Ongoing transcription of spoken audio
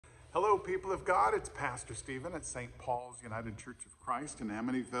Hello, people of God. It's Pastor Stephen at St. Paul's United Church of Christ in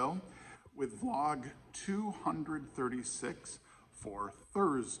Amityville with vlog 236 for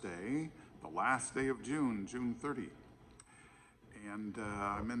Thursday, the last day of June, June 30. And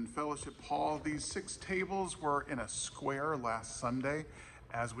I'm in fellowship hall. These 6 tables were in a square last Sunday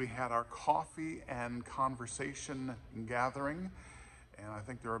as we had our coffee and conversation gathering. And I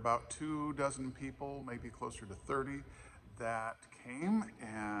think there were about 24 people, maybe closer to 30, that came,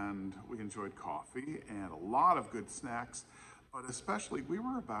 and we enjoyed coffee and a lot of good snacks, but especially we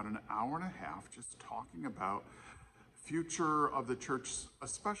were about an hour and a half just talking about future of the church,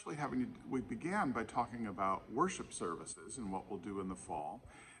 especially we began by talking about worship services and what we'll do in the fall,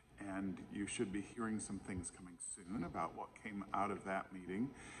 and you should be hearing some things coming soon about what came out of that meeting,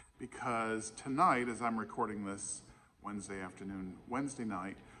 because tonight, as I'm recording this Wednesday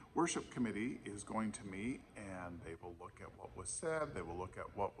night, Worship Committee is going to meet, and they will look at what was said. They will look at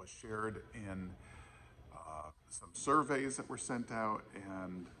what was shared in some surveys that were sent out,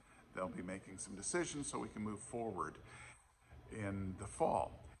 and they'll be making some decisions so we can move forward in the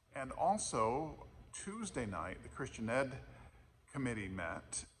fall. And also, Tuesday night, the Christian Ed Committee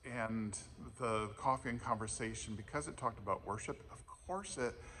met, and the coffee and conversation, because it talked about worship, of course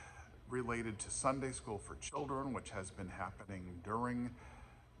it related to Sunday school for children, which has been happening during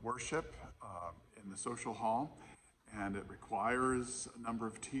worship in the social hall, and it requires a number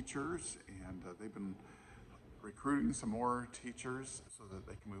of teachers, and they've been recruiting some more teachers so that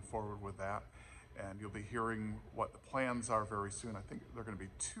they can move forward with that. And you'll be hearing what the plans are very soon. I think there are going to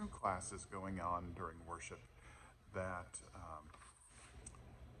be 2 classes going on during worship that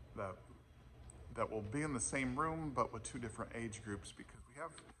will be in the same room, but with 2 different age groups, because we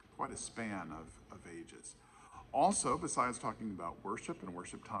have quite a span of ages. Also, besides talking about worship and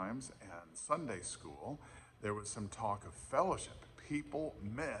worship times and Sunday school, there was some talk of fellowship. People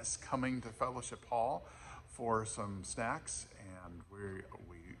miss coming to fellowship hall for some snacks, and we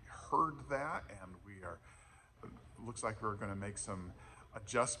heard that, and looks like we're going to make some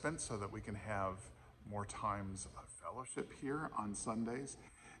adjustments so that we can have more times of fellowship here on Sundays.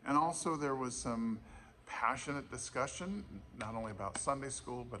 And also there was some passionate discussion, not only about Sunday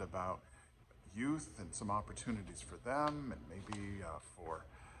school, but about youth and some opportunities for them, and maybe for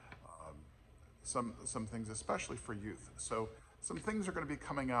some things, especially for youth. So some things are going to be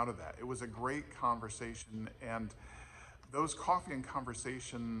coming out of that. It was a great conversation, and those coffee and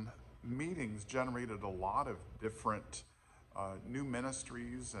conversation meetings generated a lot of different new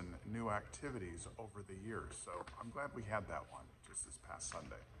ministries and new activities over the years. So I'm glad we had that one just this past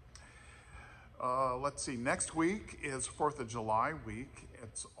Sunday. Let's see, next week is 4th of July week.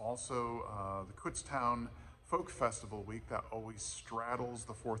 It's also the Kutztown Folk Festival week that always straddles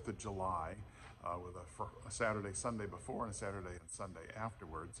the 4th of July with a Saturday, Sunday before, and a Saturday and Sunday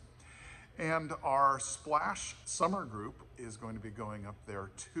afterwards. And our Splash Summer Group is going to be going up there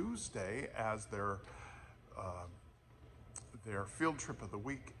Tuesday as their field trip of the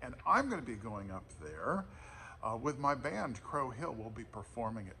week. And I'm going to be going up there with my band, Crow Hill. We'll be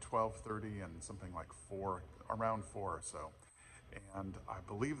performing at 12:30 and something like around 4 or so. And I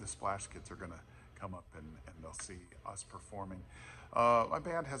believe the Splash Kids are going to come up and they'll see us performing. My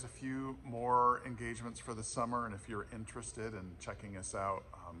band has a few more engagements for the summer, and if you're interested in checking us out,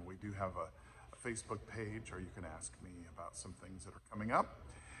 we do have a Facebook page, or you can ask me about some things that are coming up.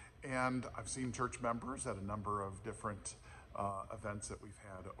 And I've seen church members at a number of different events that we've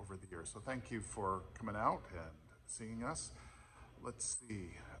had over the years. So thank you for coming out and seeing us. Let's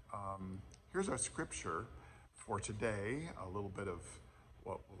see. Here's our scripture for today, a little bit of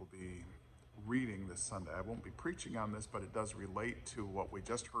what we'll be reading this Sunday. I won't be preaching on this, but it does relate to what we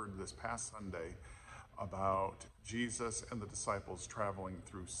just heard this past Sunday about Jesus and the disciples traveling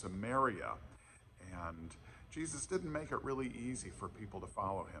through Samaria. And Jesus didn't make it really easy for people to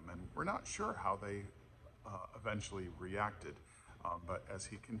follow him, and we're not sure how they eventually reacted. But as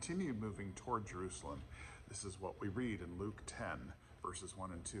he continued moving toward Jerusalem, this is what we read in Luke 10, verses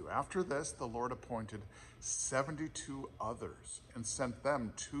 1 and 2. After this, the Lord appointed 72 others and sent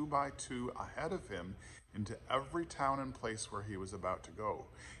them 2 by 2 ahead of him into every town and place where he was about to go.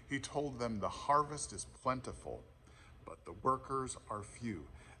 He told them, "The harvest is plentiful, but the workers are few.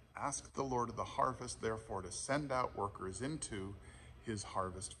 Ask the Lord of the harvest, therefore, to send out workers into his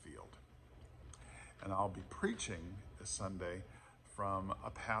harvest field." And I'll be preaching this Sunday from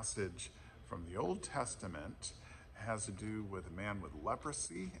a passage from the Old Testament. It has to do with a man with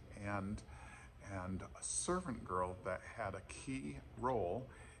leprosy and a servant girl that had a key role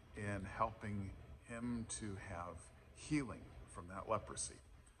in helping him to have healing from that leprosy.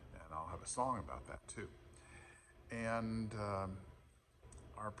 And I'll have a song about that too. And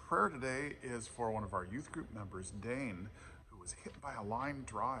Our prayer today is for one of our youth group members, Dane, who was hit by a line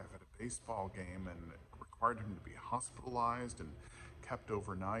drive at a baseball game and it required him to be hospitalized and kept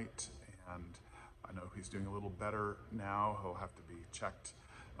overnight. And I know he's doing a little better now. He'll have to be checked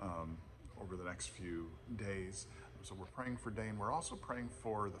over the next few days. So we're praying for Dane. We're also praying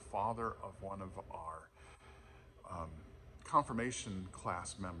for the father of one of our confirmation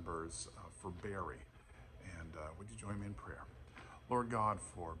class members, for Barry. And would you join me in prayer? Lord God,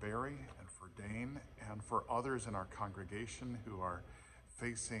 for Barry and for Dane and for others in our congregation who are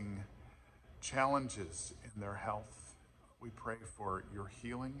facing challenges in their health, we pray for your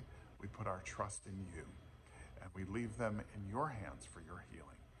healing. We put our trust in you, and we leave them in your hands for your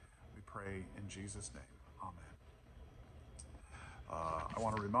healing. We pray in Jesus' name. Amen. I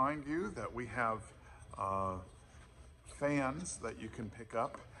want to remind you that we have fans that you can pick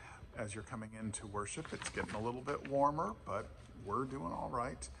up as you're coming into worship. It's getting a little bit warmer, but we're doing all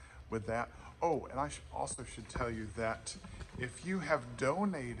right with that. Oh, and I also should tell you that if you have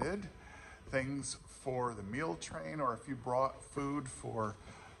donated things for the meal train, or if you brought food for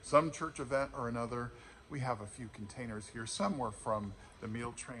some church event or another, we have a few containers here. Some were from the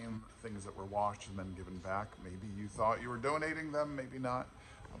meal train, things that were washed and then given back. Maybe you thought you were donating them, maybe not,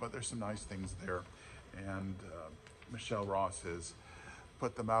 but there's some nice things there. And Michelle Ross has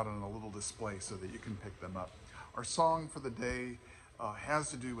put them out on a little display so that you can pick them up. Our song for the day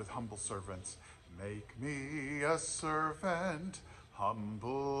has to do with humble servants. Make me a servant,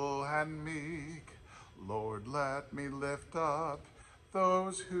 humble and meek. Lord, let me lift up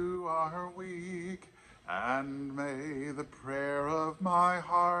those who are weak. And may the prayer of my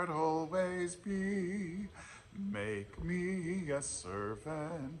heart always be, make me a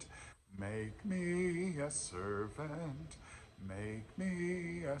servant, make me a servant, make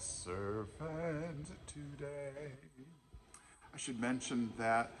me a servant today. I should mention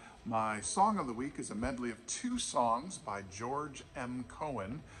that my song of the week is a medley of 2 songs by George M.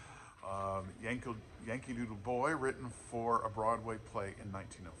 Cohen, Yankee Doodle Boy, written for a Broadway play in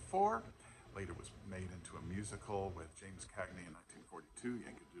 1904. Later was made into a musical with James Cagney in 1942,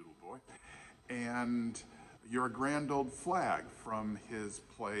 Yankee Doodle Boy. And You're a Grand Old Flag from his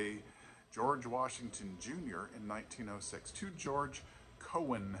play George Washington Jr. in 1906. 2 George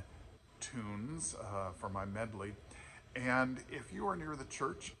Cohen tunes for my medley. And if you are near the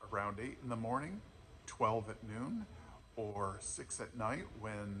church around 8 in the morning, 12 at noon, or 6 at night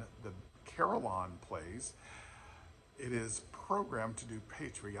when the carillon plays, it is programmed to do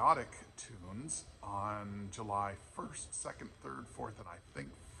patriotic tunes on July 1st, 2nd, 3rd, 4th, and I think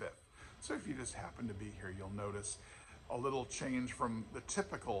 5th. So if you just happen to be here, you'll notice a little change from the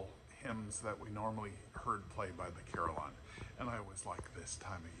typical hymns that we normally heard played by the carillon. And I always like this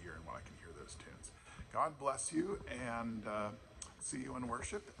time of year and when I can hear those tunes. God bless you, and see you in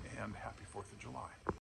worship, and happy 4th of July.